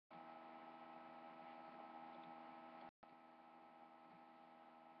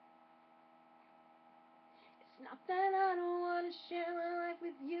Not that I don't wanna share my life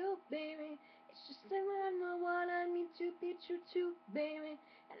with you, baby. It's just that I'm what I need to be true to, baby.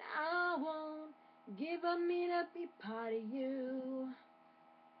 And I won't give up me to be part of you.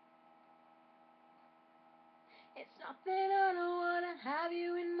 It's not that I don't wanna have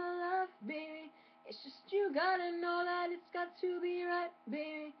you in my life, baby. It's just you gotta know that it's got to be right,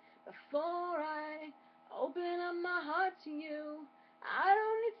 baby. Before I open up my heart to you, I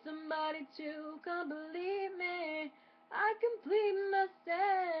don't need somebody to come believe me. I complete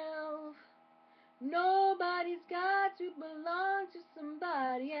myself. Nobody's got to belong to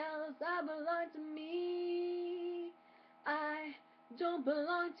somebody else. I belong to me. I don't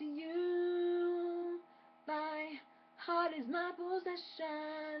belong to you. My heart is my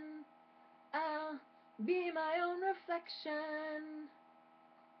possession. I'll be my own reflection.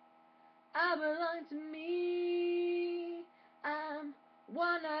 I belong to me. I'm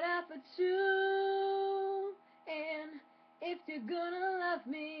one not out for two. And if you're gonna love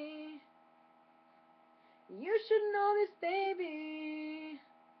me, you should know this, baby,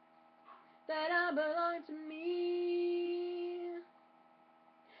 that I belong to me.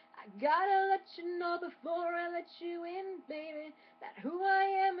 I gotta let you know before I let you in, baby, that who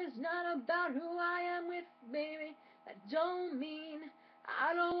I am is not about who I am with, baby. That don't mean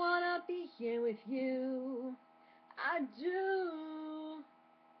I don't wanna be here with you. I do.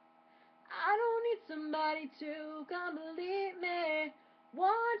 I don't need somebody to come believe me.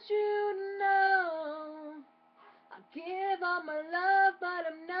 Want you to know I'll give all my love, but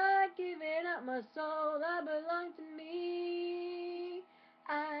I'm not giving up my soul. That belongs to me.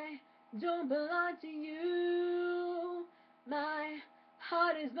 I don't belong to you. My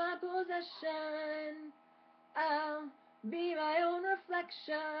heart is my possession. I'll be my own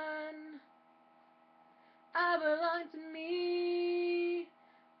reflection. I belong to me.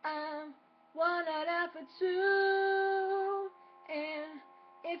 I'm one out of for two. And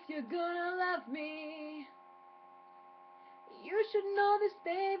if you're gonna love me, you should know this,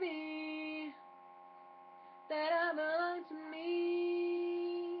 baby, that I belong to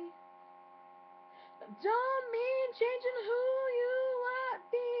me. But don't mean changing who you are,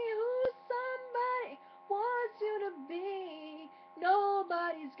 be who somebody wants you to be.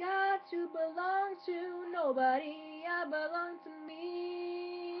 Nobody's got to belong to nobody. I belong to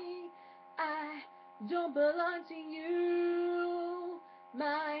me. I don't belong to you.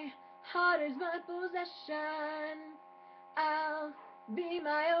 My heart is my possession. I'll be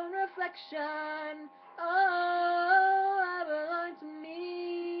my own reflection. Oh, I belong to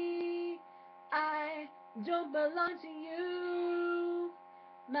me. I don't belong to you.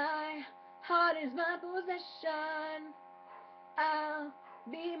 My heart is my possession. I'll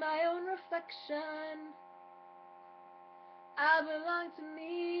be my own reflection. I belong to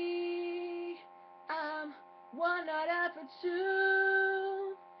me. I'm one not out for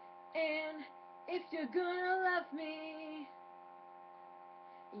two. And if you're gonna love me,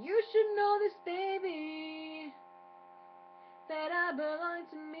 you should know this, baby, that I belong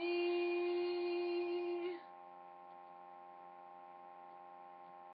to me.